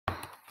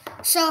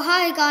So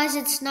hi guys,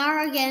 it's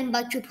Nara again,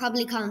 but you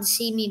probably can't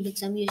see me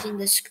because I'm using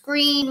the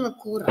screen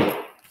recorder.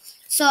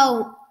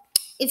 So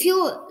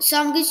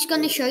I'm just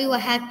gonna show you a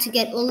hack to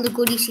get all the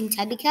goodies in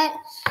Tabby Cat,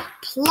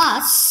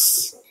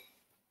 plus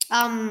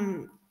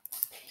some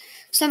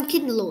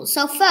kitten laws.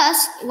 So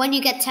first, when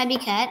you get Tabby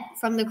Cat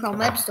from the Chrome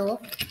Web Store,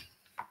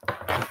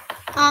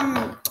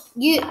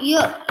 you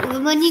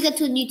when you get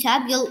to a new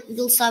tab,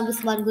 you'll start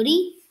with one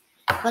goodie,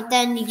 but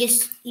then you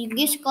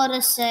just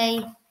gotta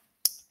say.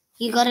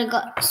 You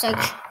gotta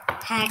search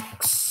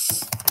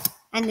tags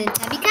and then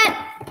Tabby Cat.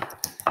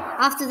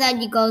 After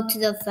that, you go to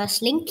the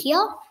first link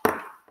here.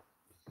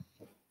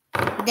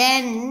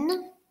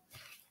 Then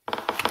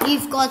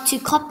you've got to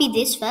copy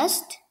this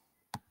first.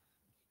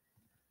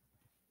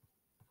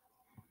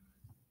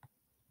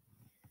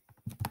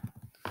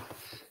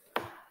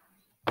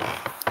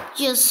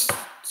 Just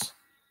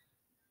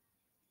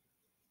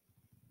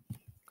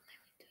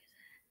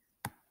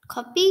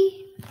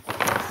copy.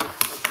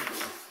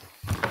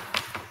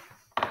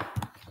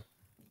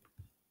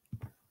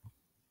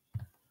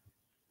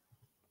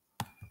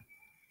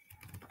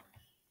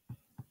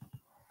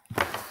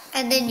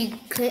 And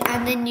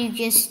then you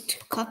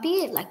just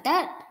copy it like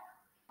that.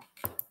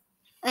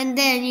 And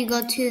then you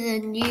go to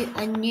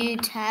a new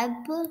tab.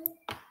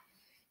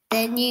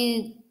 Then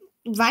you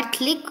right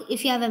click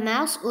if you have a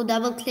mouse or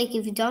double click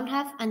if you don't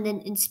have, and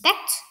then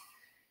inspect.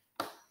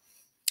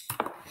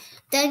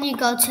 Then you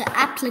go to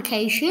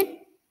application,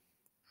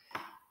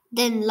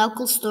 then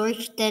local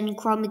storage, then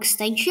Chrome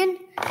extension,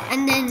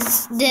 and then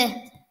the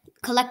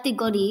collected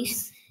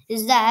goodies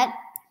is that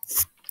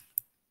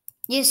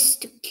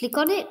just click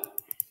on it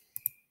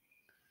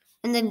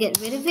and then get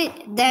rid of it,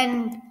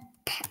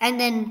 and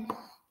then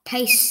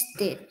paste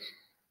it.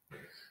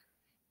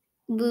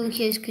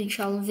 Here's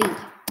Control V,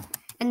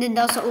 and then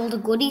those are all the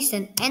goodies.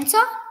 Then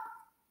enter.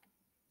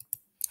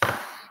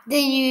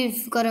 Then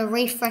you've got to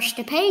refresh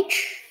the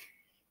page,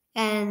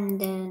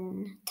 and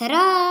then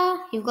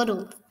ta-da! You've got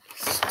all.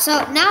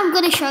 So now I'm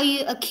going to show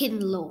you a kitten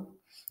law.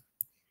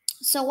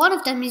 So one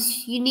of them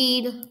is you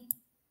need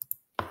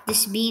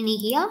this beanie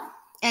here,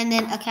 and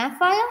then a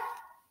campfire.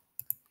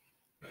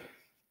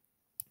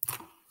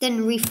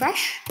 Then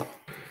refresh.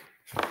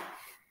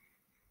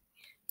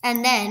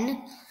 And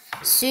then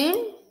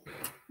soon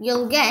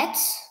you'll get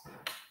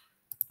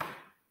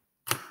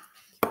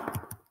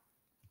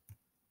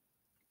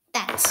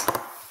that.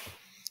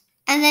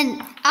 And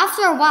then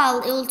after a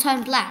while it will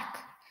turn black.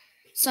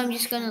 So I'm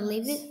just going to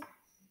leave it.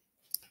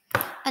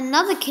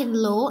 Another kitten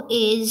law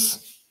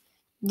is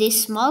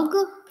this mug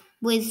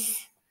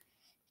with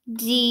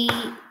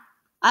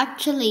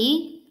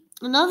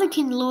another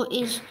kitten law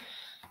is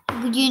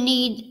you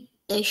need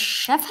the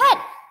chef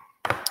hat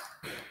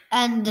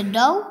and the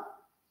dough.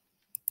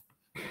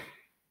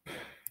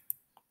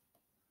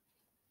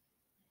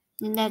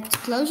 And let's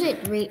close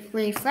it,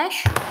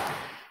 refresh.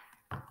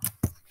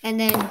 And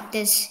then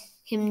there's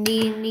him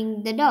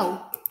kneading the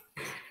dough.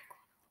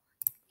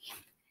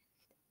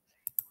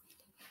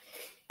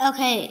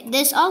 Okay,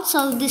 there's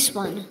also this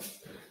one.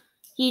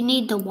 You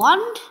need the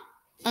wand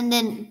and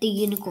then the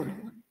unicorn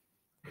one.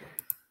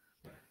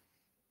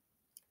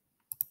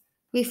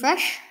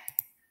 Refresh.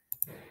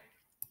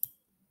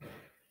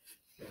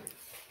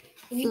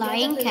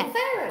 Flying cat.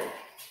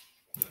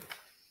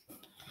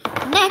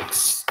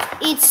 Next,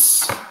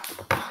 it's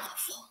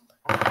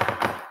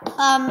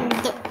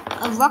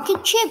a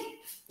rocket ship,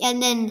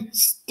 and then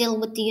still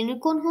with the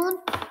unicorn horn.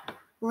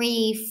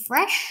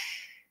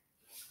 Refresh,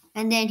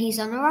 and then he's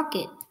on a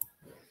rocket.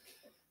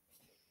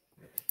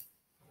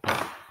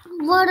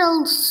 What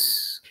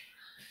else?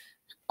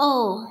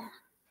 Oh,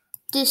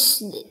 it's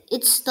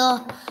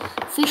the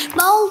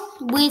fishbowl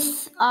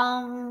with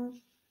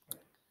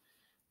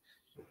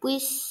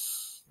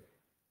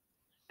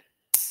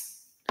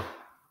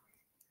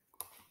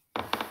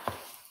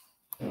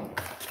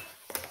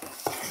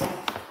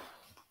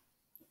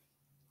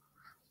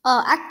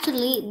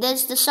actually,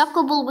 there's the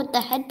soccer ball with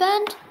the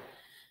headband.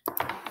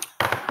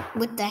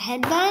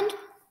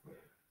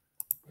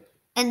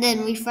 And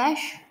then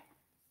refresh.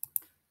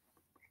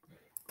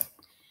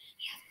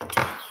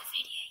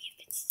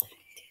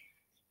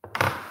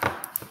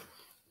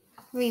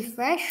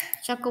 Refresh,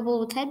 soccer ball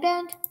with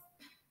headband.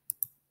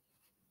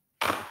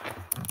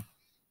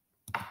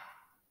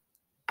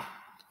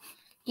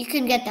 You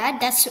can get that.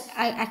 That's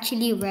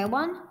actually a rare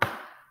one.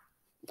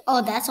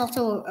 Oh, that's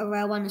also a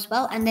rare one as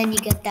well. And then you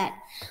get that.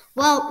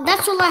 Well,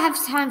 that's all I have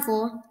time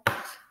for.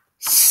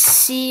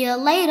 See you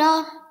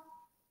later.